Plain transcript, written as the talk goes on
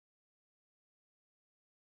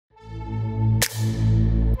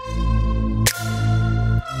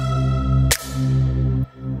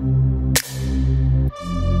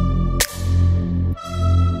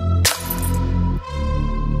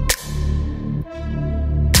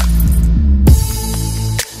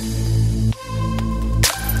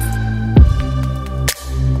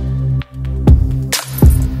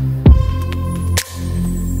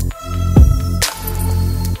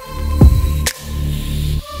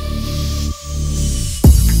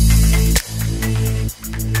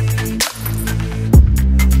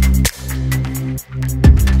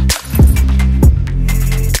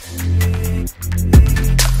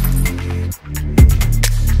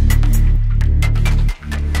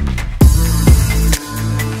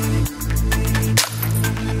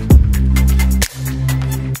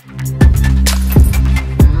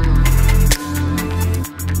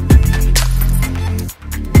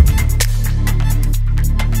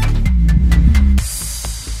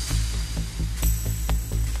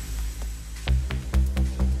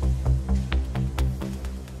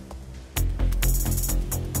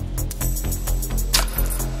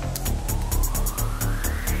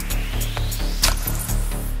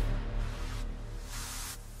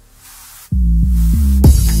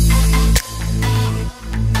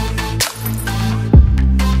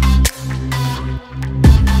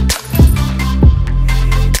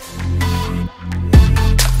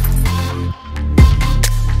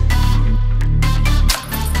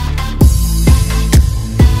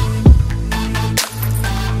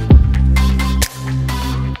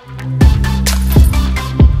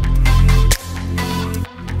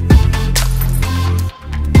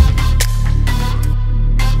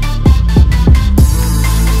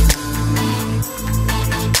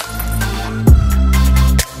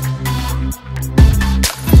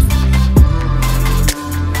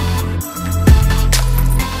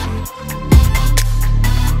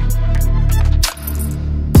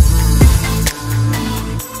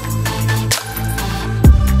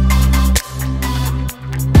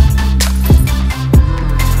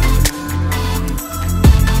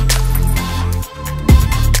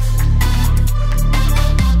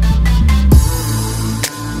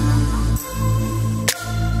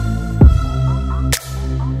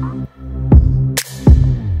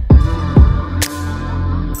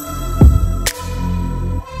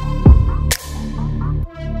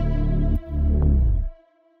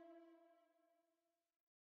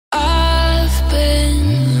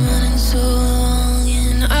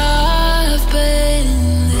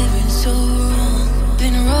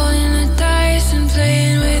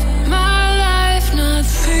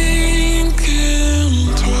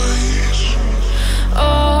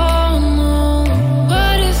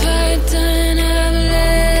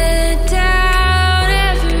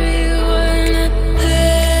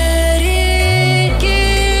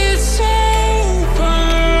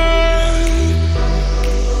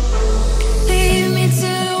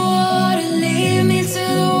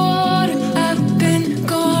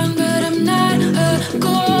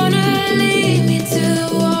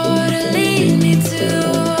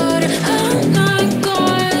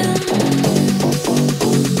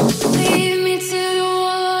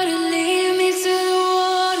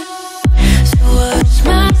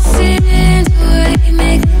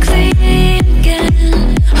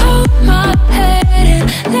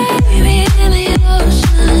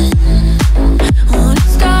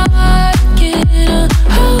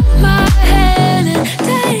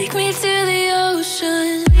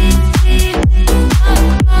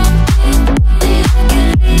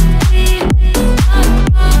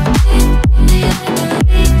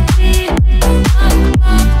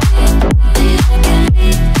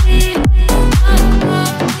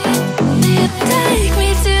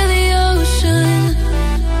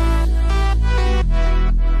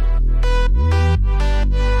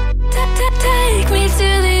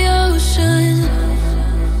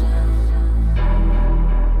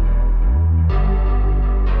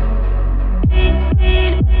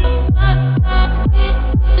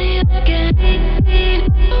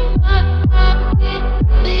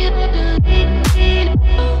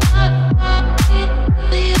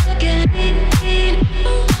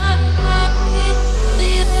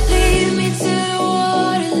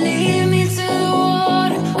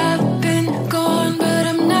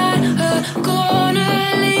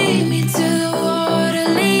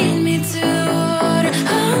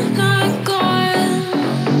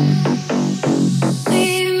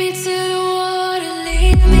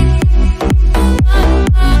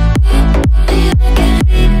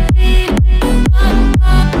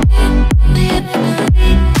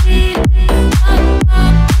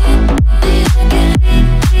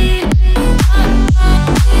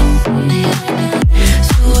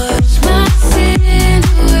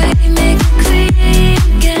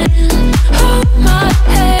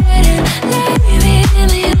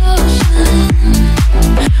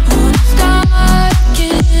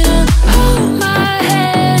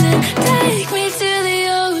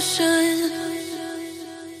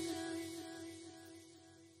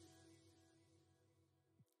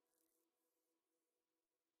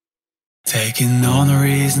Taking on the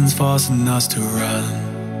reasons forcing us to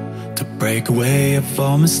run, to break away of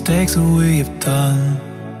all mistakes that we have done.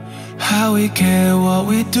 How we care what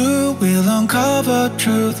we do, we'll uncover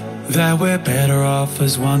truth, that we're better off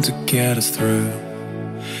as one to get us through.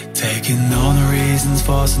 Taking on the reasons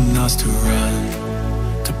forcing us to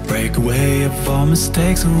run, to break away of all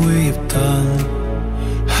mistakes that we have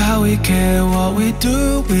done. How we care what we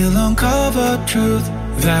do, we'll uncover truth,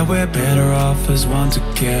 that we're better off as one to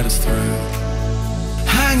get us through.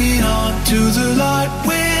 Hanging on to the light,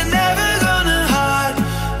 we're never gonna hide,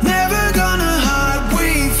 never gonna hide,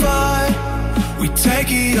 we fight. We take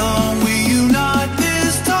it on, we unite,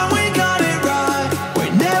 this time we got it right.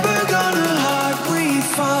 We're never gonna hide, we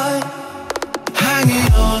fight.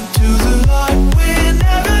 Hanging on to the light, we're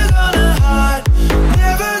never gonna hide,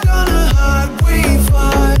 never gonna hide, we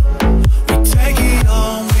fight. We take it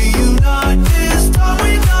on, we unite, this time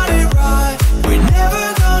we got it right. We're never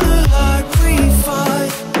gonna hide, we fight.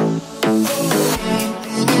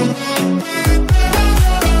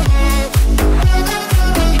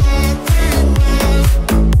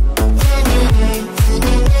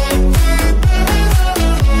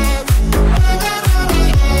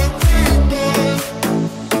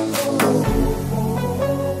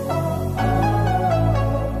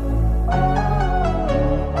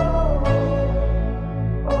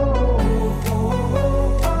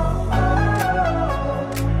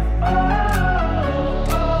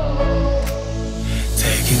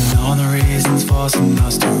 Forcing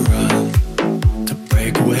us to run, to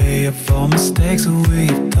break away of all mistakes that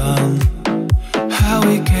we've done. How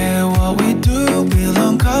we care what we do, we'll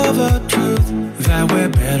uncover truth, that we're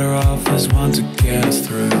better off as one to get us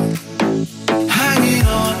through. Hanging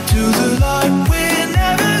on to the light, we're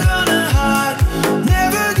never gonna hide,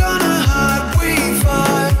 never gonna hide, we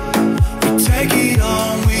fight. We take it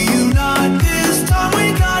on, we unite, this time we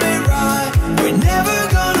got it right. We're never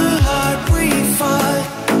gonna hide, we fight.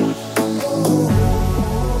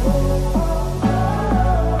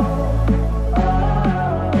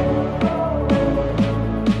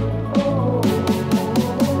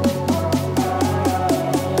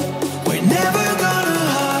 We're never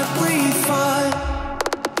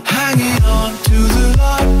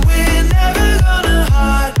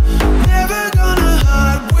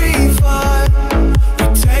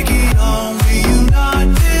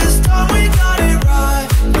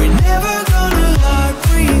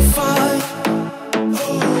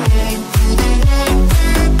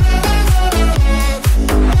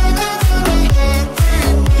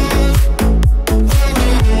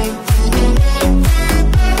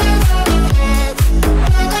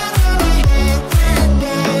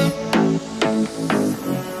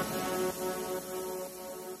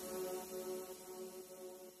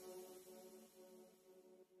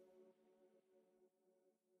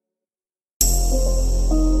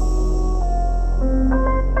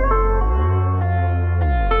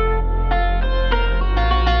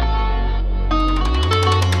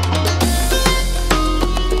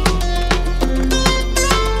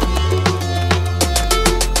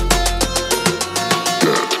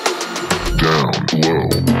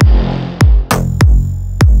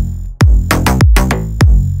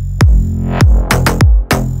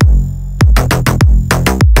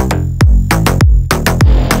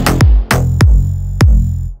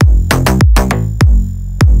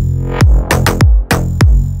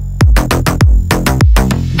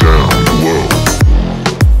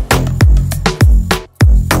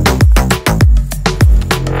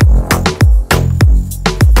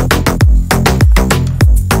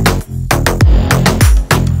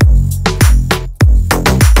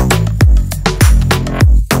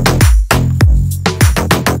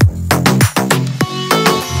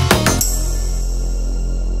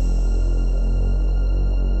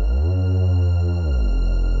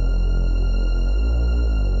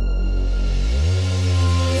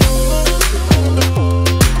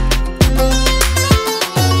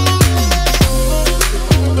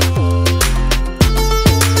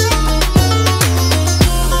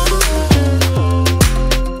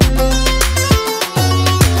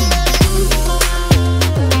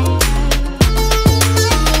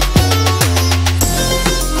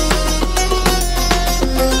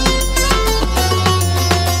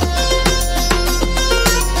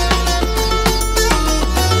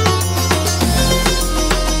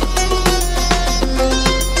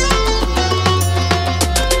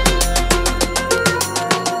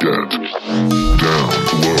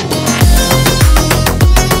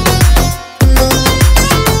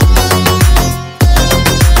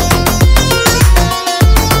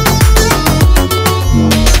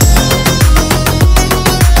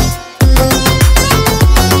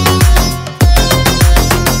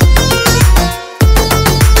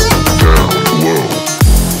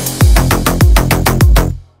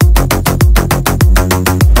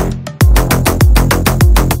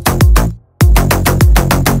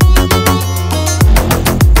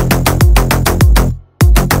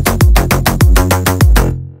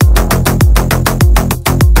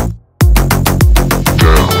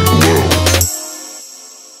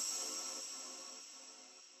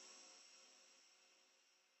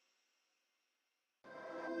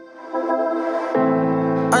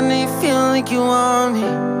I know you feel like you want me,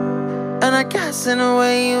 and I guess in a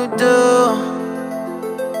way you do.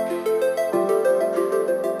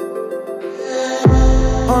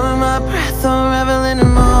 Holding my breath, unraveling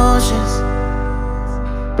emotions.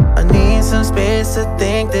 I need some space to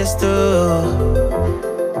think this through.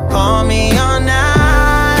 Call me all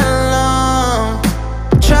night long.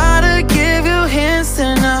 Try to give you hints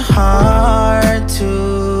and a hard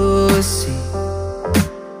to see.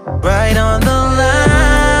 Right on the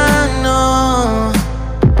line, no.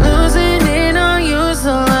 Losing it on you's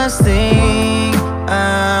the last thing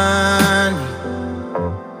I need.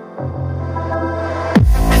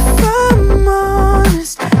 If I'm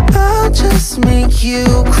honest, I'll just make you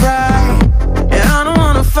cry. And I don't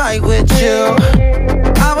wanna fight with you,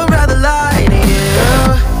 I would rather lie to you.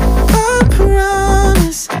 I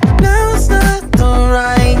promise, now's not the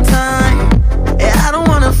right time. Yeah, I don't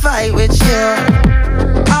wanna fight with you,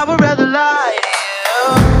 I would rather lie to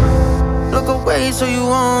you. Look away so you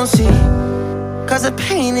won't see, cause the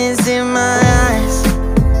pain is in my eyes.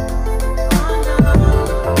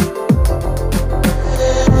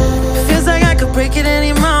 Feels like I could break at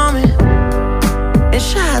any moment and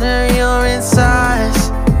shatter your insides.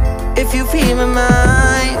 If you feel my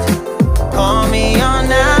mind, call me all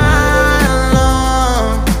night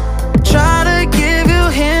long. Try to give you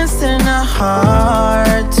hints and a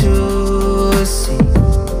hard to see.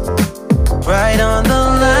 Right on the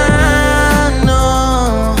line,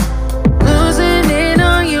 no. Losing it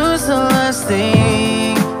on you's the last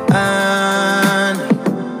thing I need.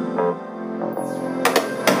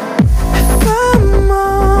 If I'm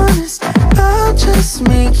honest, I'll just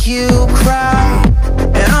make you cry.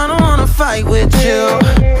 And I don't wanna fight with you,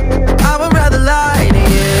 I would rather lie to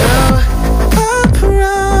you. I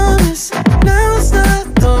promise, now's not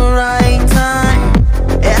the right time.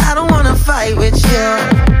 Yeah, I don't wanna fight with you,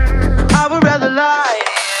 I would rather lie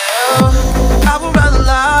to you. I would rather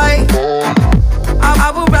lie,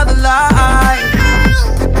 I would rather lie.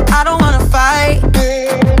 I don't wanna fight,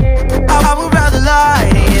 I would rather lie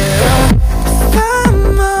to you. If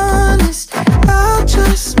I'm honest, I'll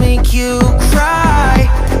just make you cry.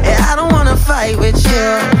 Yeah, I don't wanna fight with you,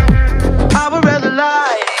 I would rather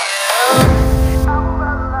lie to you.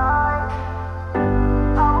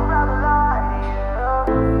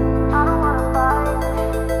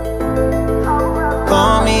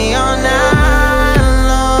 Call me all night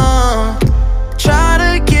long. Try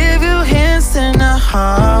to give you hints and a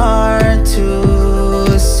hard to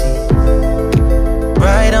see.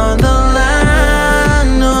 Right on the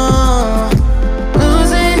line, no.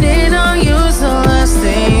 Losing it on you's the last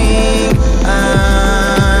thing I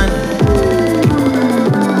need.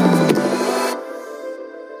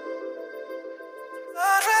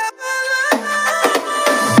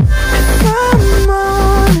 If I'm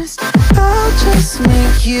honest, I'll just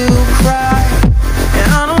make you cry. And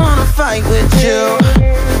I don't wanna fight with you,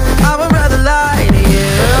 I would rather lie to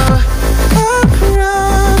you. I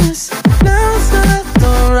promise, now's not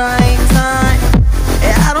the right time.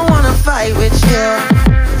 Yeah, I don't wanna fight with you,